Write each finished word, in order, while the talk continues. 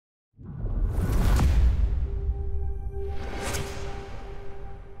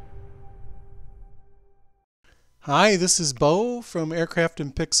Hi, this is Bo from Aircraft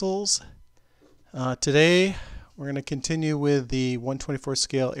and Pixels. Today we're going to continue with the 1/24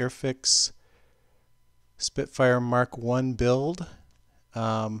 scale Airfix Spitfire Mk I build.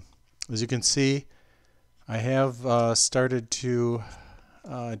 As you can see, I have started to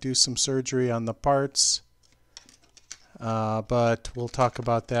do some surgery on the parts, but we'll talk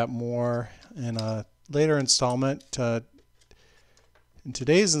about that more in a later installment. In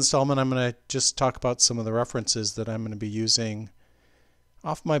today's installment, I'm going to just talk about some of the references that I'm going to be using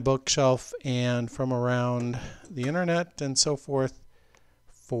off my bookshelf and from around the internet and so forth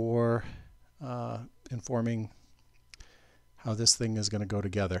for informing how this thing is going to go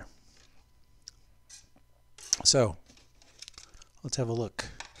together. So let's have a look.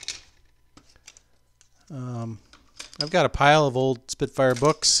 I've got a pile of old Spitfire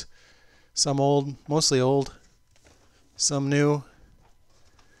books, some old, mostly old, some new.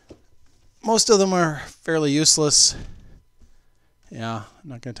 Most of them are fairly useless. Yeah, I'm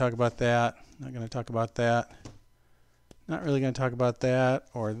not going to talk about that. Not going to talk about that. Not really going to talk about that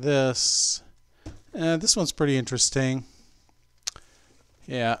or this. This one's pretty interesting.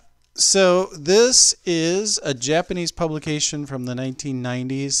 Yeah. So this is a Japanese publication from the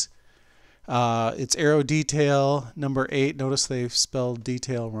 1990s. It's Aero Detail number 8. Notice they've spelled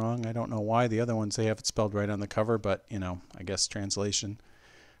detail wrong. I don't know why. The other ones they have it spelled right on the cover, but you know, I guess translation.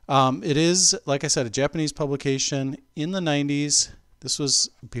 It is, like I said, a Japanese publication in the 90s. This was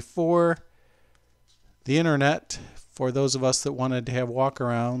before the internet for those of us that wanted to have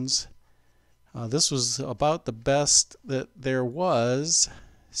walkarounds. This was about the best that there was.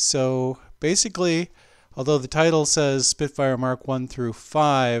 So basically, although the title says Spitfire Mk I through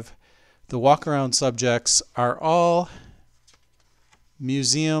 5, the walkaround subjects are all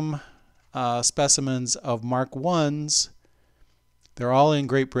museum specimens of Mk I's. They're all in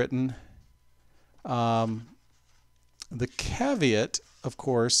Great Britain. The caveat, of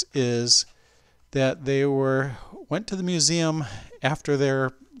course, is that they went to the museum after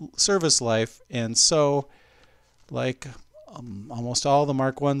their service life, and so, like almost all the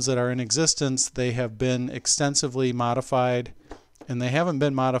Mk I's that are in existence, they have been extensively modified, and they haven't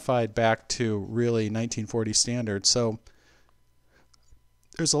been modified back to really 1940 standards. So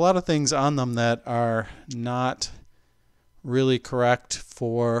there's a lot of things on them that are not really correct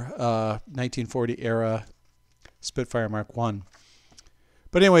for 1940 era Spitfire Mk I.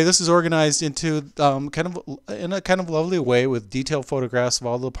 But anyway, this is organized into in a kind of lovely way with detailed photographs of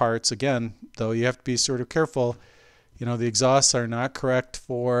all the parts. Again, though, you have to be sort of careful. You know, the exhausts are not correct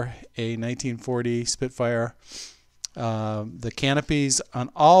for a 1940 Spitfire. The canopies on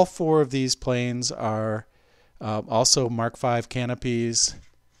all 4 of these planes are also Mk V canopies.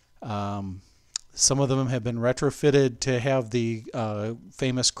 Some of them have been retrofitted to have the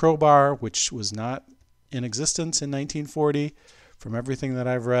famous crowbar, which was not in existence in 1940, from everything that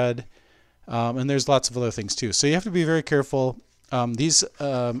I've read. And there's lots of other things too. So you have to be very careful.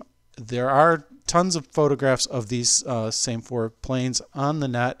 There are tons of photographs of these same 4 planes on the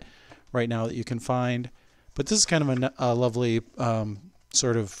net right now that you can find. But this is kind of a lovely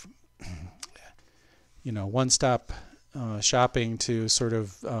sort of, you know, one-stop shopping to sort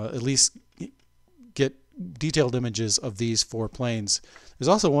of at least get detailed images of these 4 planes. There's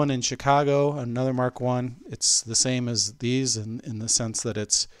also one in Chicago, another Mk I. It's the same as these in the sense that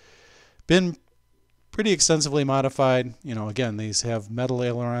it's been pretty extensively modified. You know, again, these have metal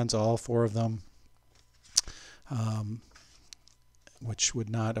ailerons, all 4 of them, which would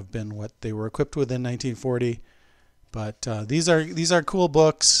not have been what they were equipped with in 1940. But these are cool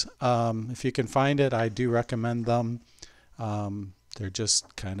books. If you can find it, I do recommend them. They're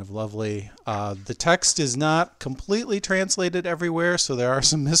just kind of lovely. The text is not completely translated everywhere, so there are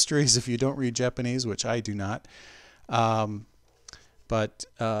some mysteries if you don't read Japanese, which I do not. But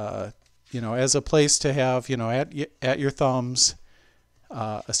you know, as a place to have, you know, at your thumbs,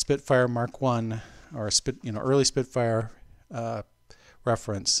 a Spitfire Mk I or a early Spitfire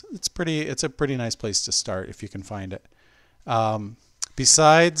reference. It's a pretty nice place to start if you can find it.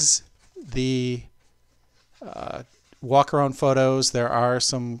 Besides the walk-around photos, there are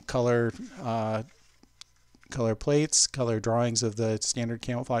some color plates, color drawings of the standard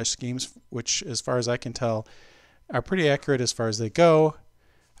camouflage schemes, which, as far as I can tell, are pretty accurate as far as they go.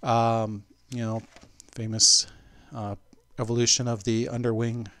 You know, famous evolution of the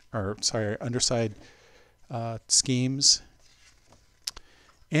underside schemes.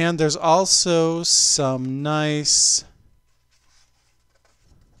 And there's also some nice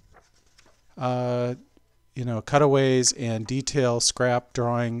you know, cutaways and detail scrap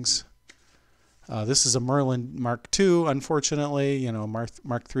drawings This is a Merlin Mark II, unfortunately. You know, Mark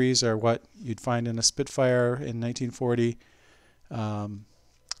IIIs are what you'd find in a Spitfire in 1940.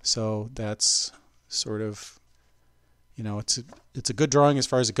 So that's sort of, you know, it's a good drawing as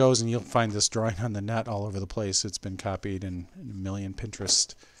far as it goes, and you'll find this drawing on the net all over the place. It's been copied in a million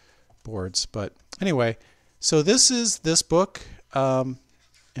Pinterest boards. But anyway, so this is this book, and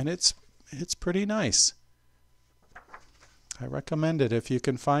it's pretty nice. I recommend it if you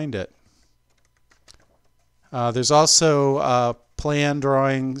can find it. There's also plan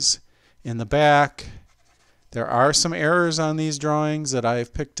drawings in the back. There are some errors on these drawings that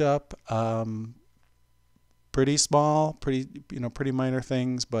I've picked up. Pretty small, pretty minor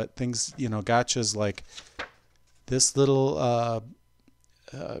things, but things, gotchas like this little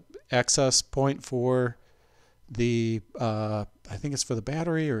access point for the, I think it's for the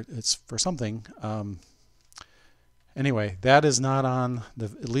battery or it's for something. Anyway, that is not on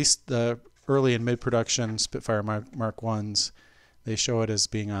at least the early and mid-production Spitfire Mark I's. They show it as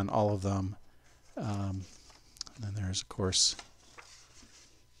being on all of them. And then there's, of course,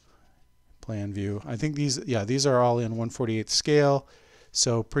 plan view. I think these are all in 1/48 scale,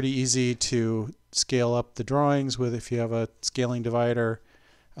 so pretty easy to scale up the drawings with if you have a scaling divider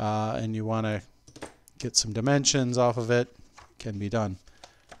and you want to get some dimensions off of it. Can be done.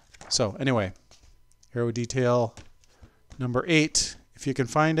 So anyway, arrow detail number 8. If you can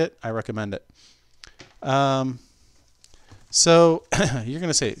find it, I recommend it. So you're going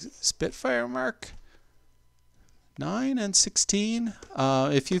to say Spitfire Mark IX and 16.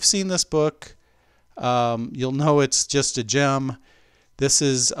 If you've seen this book, you'll know it's just a gem. This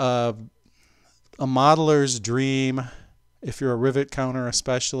is a modeler's dream, if you're a rivet counter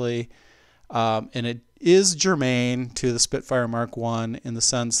especially. And it is germane to the Spitfire Mark I in the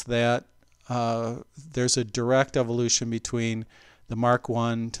sense that there's a direct evolution between the Mark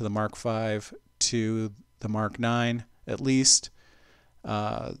I to the Mark V to the Mark IX, at least.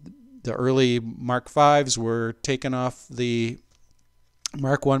 The early Mark V's were taken off the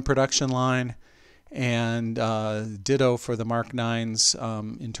Mark I production line, and ditto for the Mark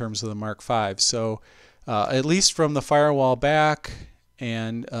IXs in terms of the Mark V. So at least from the firewall back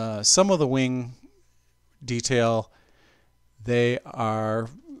and some of the wing detail, they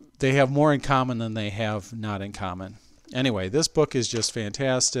have more in common than they have not in common. Anyway, this book is just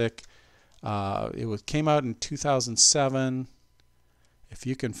fantastic. It came out in 2007. If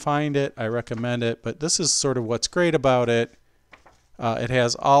you can find it, I recommend it. But this is sort of what's great about it. It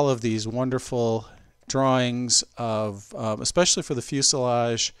has all of these wonderful drawings of, especially for the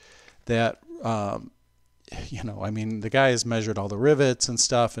fuselage, that, I mean, the guy has measured all the rivets and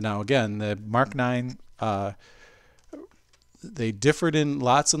stuff. And now, again, the Mark IX, they differed in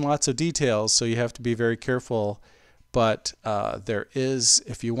lots and lots of details, so you have to be very careful. But there is,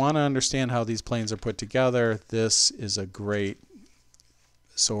 if you want to understand how these planes are put together, this is a great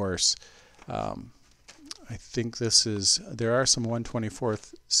source. I think there are some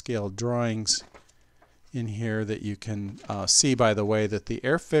 1/24th scale drawings in here that you can see, by the way, that the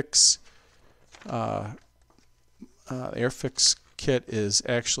Airfix kit is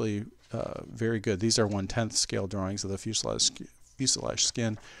actually very good. These are 1/10th scale drawings of the fuselage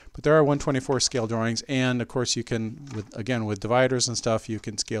skin, but there are 1/24 scale drawings, and of course you can, with dividers and stuff, you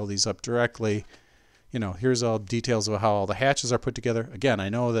can scale these up directly. Here's all details of how all the hatches are put together. Again, I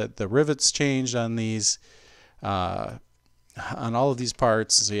know that the rivets changed on these, on all of these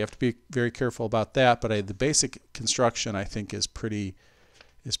parts, so you have to be very careful about that. But the basic construction, I think, is pretty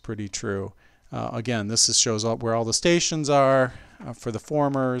true. Again, this shows where all the stations are for the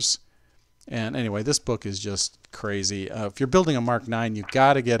formers. And anyway, this book is just crazy. If you're building a Mark IX, you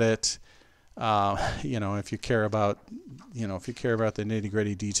got to get it. If you care about, the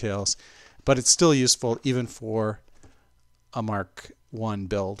nitty-gritty details. But it's still useful even for a Mark I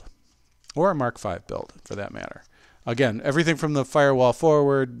build or a Mark V build, for that matter. Again, everything from the firewall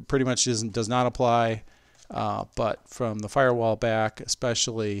forward pretty much does not apply, but from the firewall back,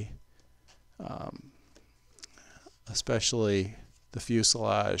 especially the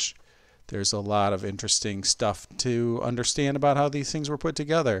fuselage, there's a lot of interesting stuff to understand about how these things were put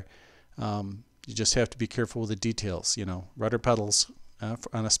together. You just have to be careful with the details. Rudder pedals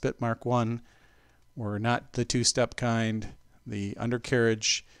on a Spit Mark I were not the two-step kind. The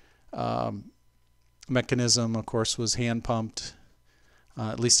undercarriage mechanism, of course, was hand-pumped,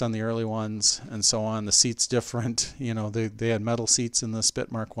 at least on the early ones, and so on. The seats different. They had metal seats in the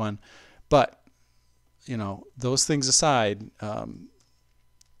Spit Mark I. But, those things aside,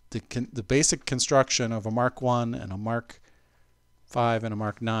 the basic construction of a Mark I and a Mark V and a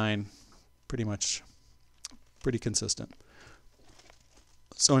Mark IX pretty consistent.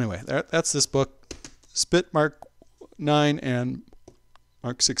 So anyway, that's this book, Spit Mk I and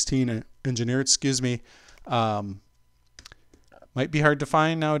Mk XVI Engineered, excuse me. Might be hard to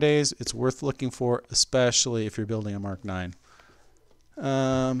find nowadays. It's worth looking for, especially if you're building a Mk IX.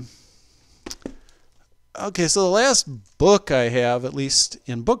 Okay, so the last book I have, at least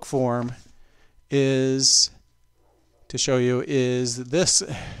in book form, is to show you is this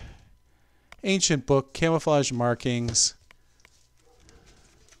ancient book, Camouflage Markings.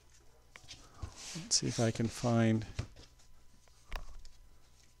 Let's see if I can find.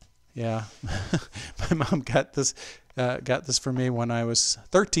 Yeah, my mom got this for me when I was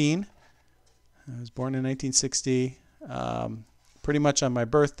 13. I was born in 1960. Pretty much on my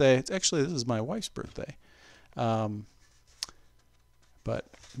birthday. It's actually, this is my wife's birthday. But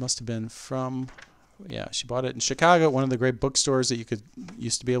it must have been from, yeah, she bought it in Chicago, one of the great bookstores that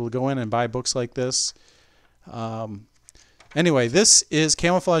used to be able to go in and buy books like this. Anyway, this is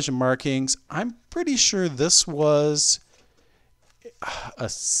Camouflage and Markings. I'm pretty sure this was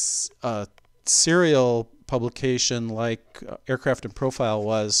a serial publication like Aircraft and Profile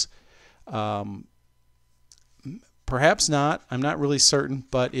was. Perhaps not. I'm not really certain,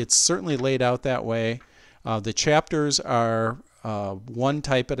 but it's certainly laid out that way. The chapters are one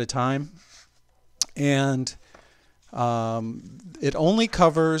type at a time, and it only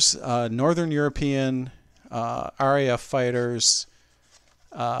covers Northern European RAF fighters.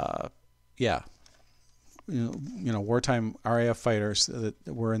 Yeah, you know, wartime RAF fighters that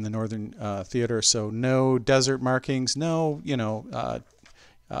were in the Northern Theater. So no desert markings, no, you know,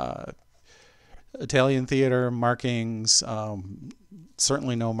 Italian theater markings,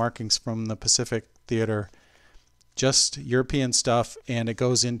 certainly no markings from the Pacific theater, just European stuff, and it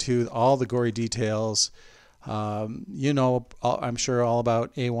goes into all the gory details. You know, I'm sure all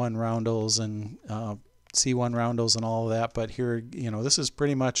about A1 roundels and C1 roundels and all of that, but here, you know, this is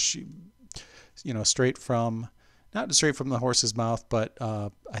pretty much, you know, not straight from the horse's mouth, but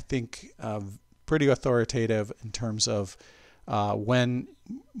I think pretty authoritative in terms of when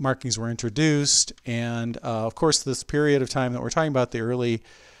markings were introduced, and of course this period of time that we're talking about, the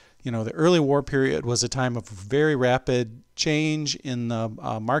early war period, was a time of very rapid change in the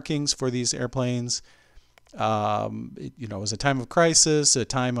markings for these airplanes. You know, it was a time of crisis, a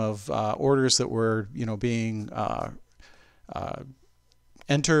time of orders that were, you know, being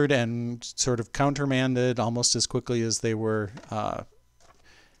entered and sort of countermanded almost as quickly as they were,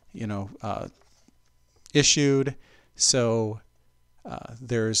 you know, issued. So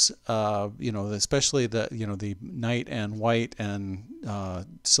there's, you know, especially the, you know, the night and white and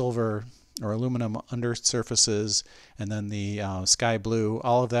silver or aluminum undersurfaces, and then the sky blue,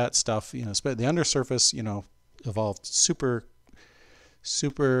 all of that stuff, you know, the undersurface, you know, evolved super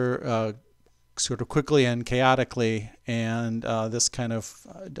sort of quickly and chaotically, and this kind of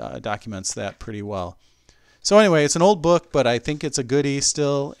documents that pretty well. So anyway, it's an old book, but I think it's a goodie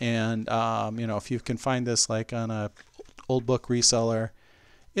still, and you know, if you can find this like on a old book reseller,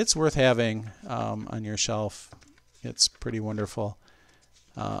 it's worth having on your shelf. It's pretty wonderful.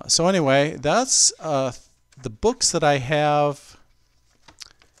 So anyway, that's the books that I have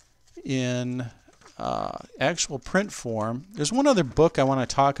in actual print form. There's one other book I want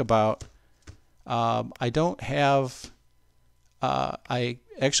to talk about. I don't have, I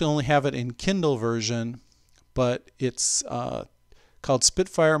actually only have it in Kindle version, but it's called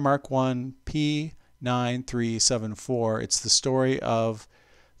Spitfire Mk I P9374. It's the story of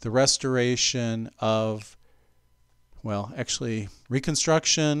the restoration of, well, actually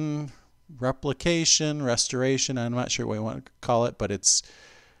reconstruction, replication, restoration, I'm not sure what you want to call it, but it's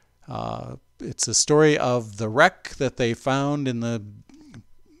a story of the wreck that they found in the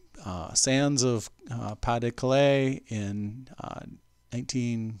sands of Pas de Calais in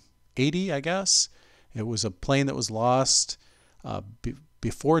 1980, I guess. It was a plane that was lost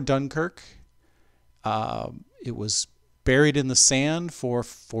before Dunkirk. It was buried in the sand for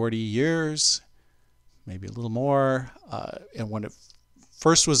 40 years, maybe a little more. And when it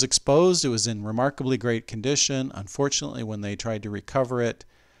first was exposed, it was in remarkably great condition. Unfortunately, when they tried to recover it,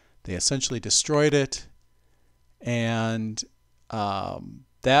 they essentially destroyed it. And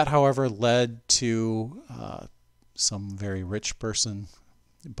that, however, led to some very rich person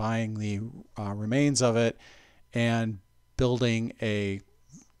buying the remains of it and building a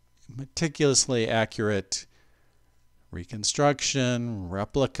meticulously accurate reconstruction,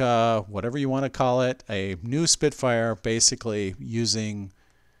 replica, whatever you want to call it, a new Spitfire, basically using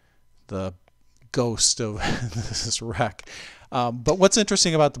the ghost of this wreck. But what's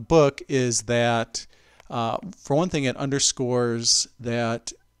interesting about the book is that, for one thing, it underscores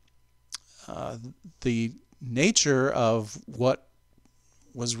that the nature of what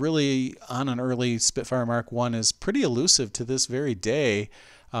was really on an early Spitfire Mark I is pretty elusive to this very day.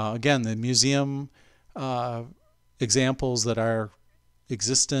 Again, the museum examples that are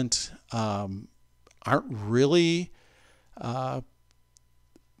existent aren't really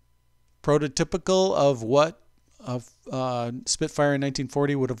prototypical of what Spitfire in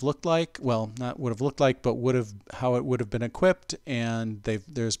 1940 would have looked like. Well, not would have looked like, but how it would have been equipped. And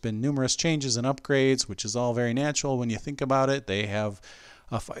there's been numerous changes and upgrades, which is all very natural when you think about it. They have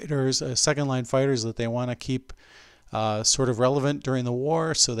second line fighters that they want to keep sort of relevant during the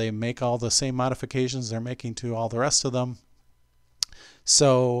war, so they make all the same modifications they're making to all the rest of them.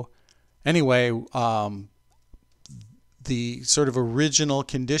 So anyway, the sort of original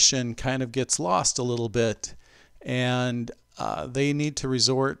condition kind of gets lost a little bit, and they need to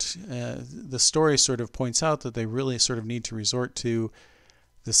resort, the story sort of points out that they really sort of need to resort to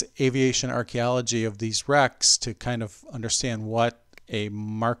this aviation archaeology of these wrecks to kind of understand what a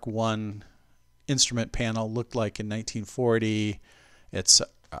Mark I instrument panel looked like in 1940, etc.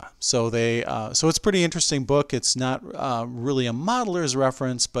 So it's a pretty interesting book. It's not really a modeler's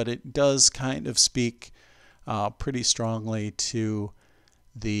reference, but it does kind of speak pretty strongly to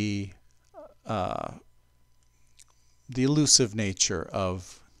the elusive nature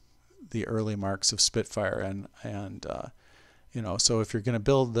of the early marks of Spitfire, and so if you're going to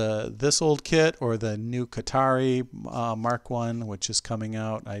build this old kit or the new Qatari Mark I, which is coming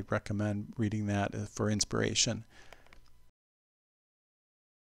out, I recommend reading that for inspiration.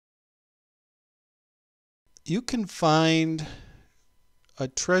 You can find a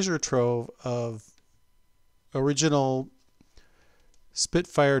treasure trove of original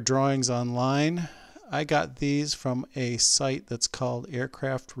Spitfire drawings online. I got these from a site that's called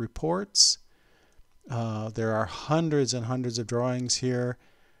Aircraft Reports. There are hundreds and hundreds of drawings here.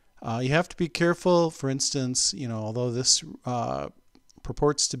 You have to be careful. For instance, although this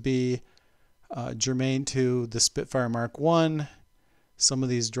purports to be germane to the Spitfire Mark I, some of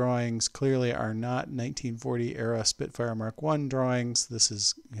these drawings clearly are not 1940 era Spitfire Mark I drawings. This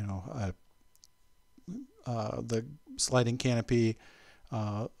is, the sliding canopy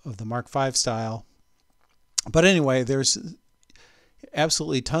of the Mark V style. But anyway, there's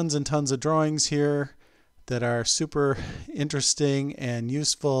absolutely tons and tons of drawings here that are super interesting and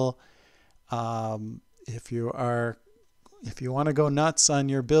useful. If you want to go nuts on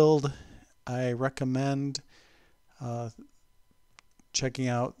your build, I recommend checking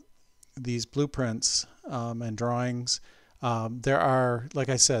out these blueprints and drawings. There are, like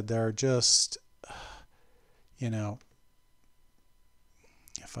I said, there are just, if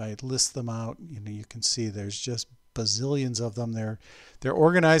I list them out, you can see there's just bazillions of them. They're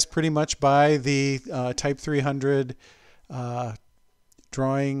organized pretty much by the Type 300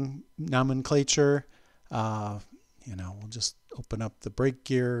 drawing nomenclature. We'll just open up the brake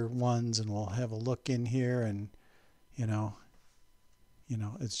gear ones and we'll have a look in here, and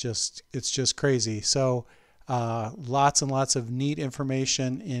it's just crazy. So lots and lots of neat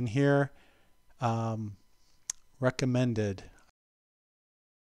information in here. Recommended.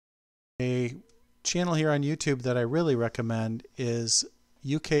 A channel here on YouTube that I really recommend is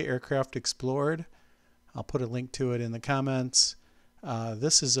UK Aircraft Explored. I'll put a link to it in the comments.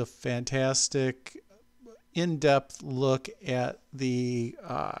 This is a fantastic in-depth look at the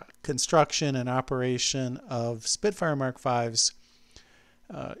construction and operation of Spitfire Mark V's.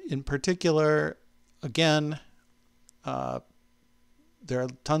 In particular, again, there are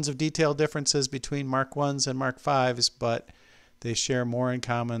tons of detail differences between Mark I's and Mark V's, but they share more in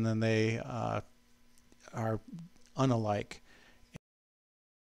common than they are unalike.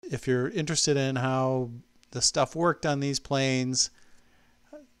 If you're interested in how the stuff worked on these planes,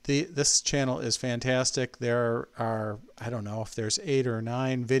 this channel is fantastic. There are, I don't know if there's 8 or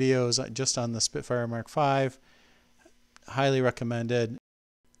 9 videos just on the Spitfire Mark V. Highly recommended.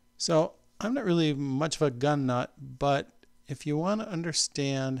 So I'm not really much of a gun nut, but if you want to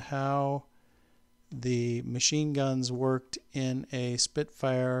understand how the machine guns worked in a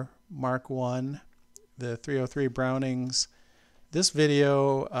Spitfire Mark I, the 303 Brownings, this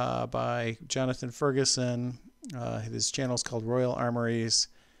video by Jonathan Ferguson, his channel is called Royal Armories,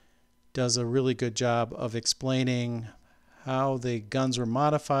 does a really good job of explaining how the guns were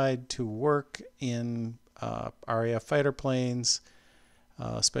modified to work in RAF fighter planes,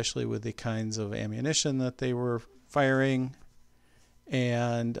 especially with the kinds of ammunition that they were firing,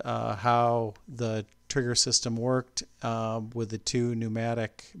 and how the trigger system worked with the two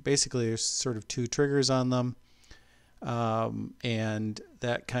pneumatic, basically there's sort of 2 triggers on them, and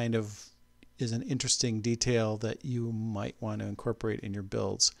that kind of is an interesting detail that you might want to incorporate in your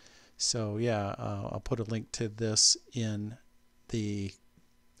builds. So yeah, I'll put a link to this in the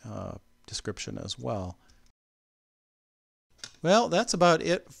description as well. Well, that's about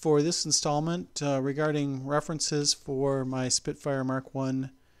it for this installment regarding references for my Spitfire Mark I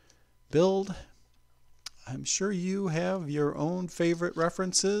build. I'm sure you have your own favorite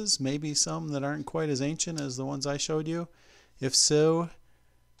references, maybe some that aren't quite as ancient as the ones I showed you. If so,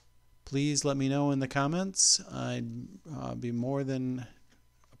 please let me know in the comments. I'd be more than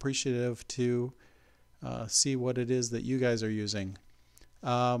appreciative to see what it is that you guys are using.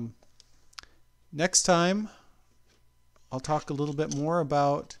 Next time, I'll talk a little bit more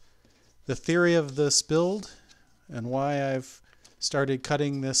about the theory of this build and why I've started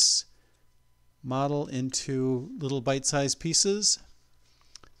cutting this model into little bite-sized pieces.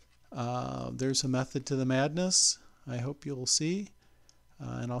 There's a method to the madness, I hope you'll see,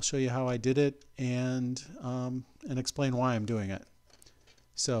 and I'll show you how I did it and explain why I'm doing it.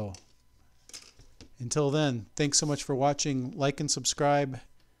 So until then, thanks so much for watching. Like and subscribe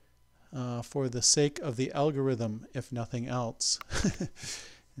for the sake of the algorithm, if nothing else.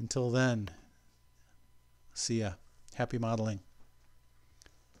 Until then, see ya. Happy modeling.